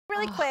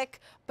really quick,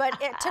 but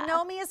to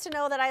know me is to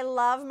know that I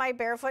love my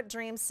Barefoot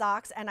Dreams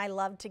socks and I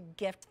love to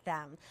gift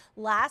them.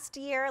 Last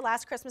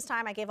Christmas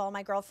time, I gave all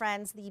my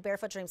girlfriends the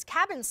Barefoot Dreams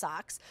cabin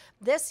socks.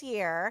 This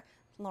year,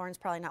 Lauren's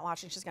probably not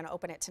watching, she's gonna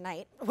open it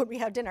tonight when we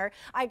have dinner.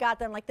 I got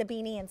them like the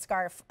beanie and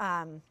scarf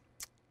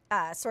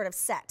sort of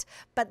set.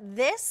 But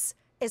this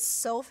is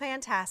so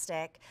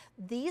fantastic.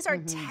 These are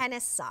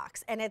tennis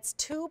socks, and it's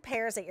 2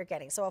 pairs that you're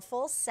getting, so a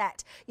full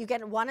set. You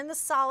get one in the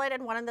solid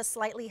and one in the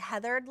slightly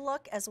heathered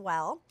look as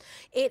well.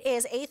 It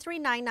is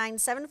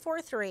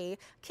A399743.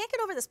 Can't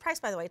get over this price,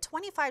 by the way,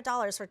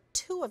 $25 for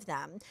 2 of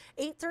them,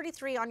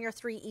 $833 on your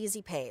 3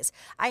 easy pays.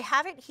 I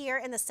have it here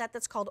in the set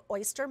that's called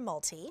Oyster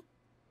Multi.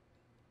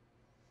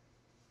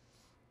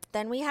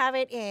 Then we have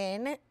it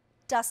in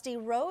Dusty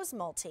Rose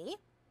Multi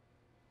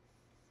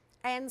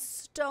and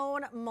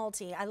Stone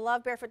Multi. I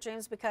love Barefoot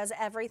Dreams because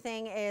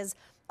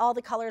all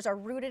the colors are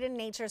rooted in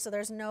nature, so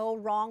there's no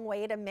wrong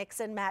way to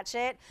mix and match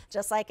it.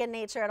 Just like in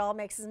nature, it all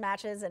mixes and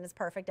matches and is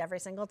perfect every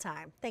single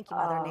time. Thank you,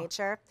 Mother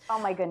Nature. Oh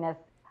my goodness.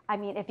 I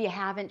mean, if you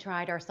haven't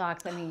tried our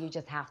socks, I mean, you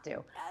just have to.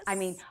 Yes. I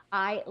mean,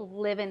 I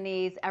live in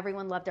these.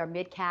 Everyone loved our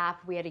mid-calf.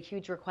 We had a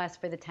huge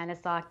request for the tennis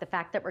sock. The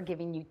fact that we're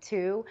giving you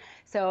 2.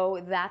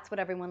 So that's what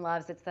everyone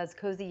loves. It says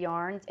Cozy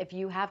Yarns. If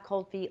you have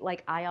cold feet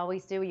like I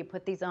always do, you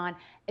put these on,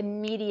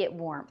 immediate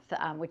warmth,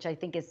 which I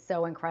think is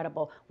so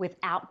incredible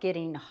without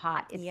getting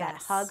hot. It's that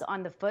hug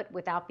on the foot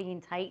without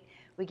being tight.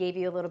 We gave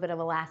you a little bit of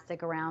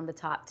elastic around the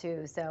top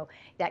too, so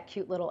that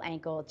cute little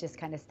ankle just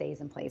kind of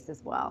stays in place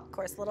as well. Of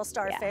course, little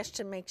starfish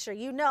to make sure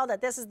you know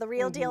that this is the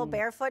real deal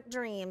Barefoot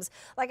Dreams.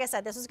 Like I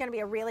said, this is going to be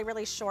a really,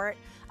 really short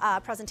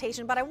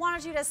presentation, but I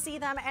wanted you to see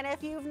them. And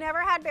if you've never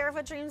had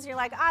Barefoot Dreams and you're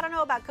like, I don't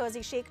know about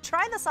CozyChic,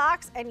 try the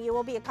socks and you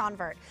will be a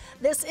convert.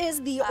 This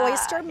is the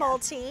Oyster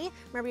Multi.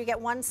 Remember, you get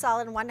 1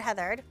 solid and 1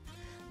 heathered.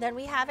 Then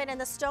we have it in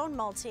the Stone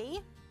Multi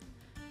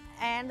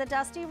and the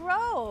Dusty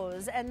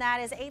Rose, and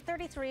that is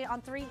 $833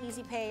 on 3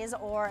 easy pays,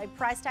 or a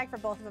price tag for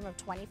both of them of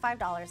 $25,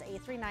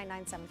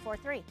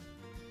 A399743.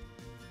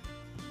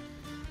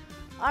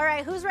 All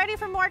right, who's ready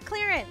for more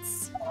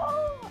clearance?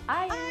 Oh,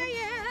 I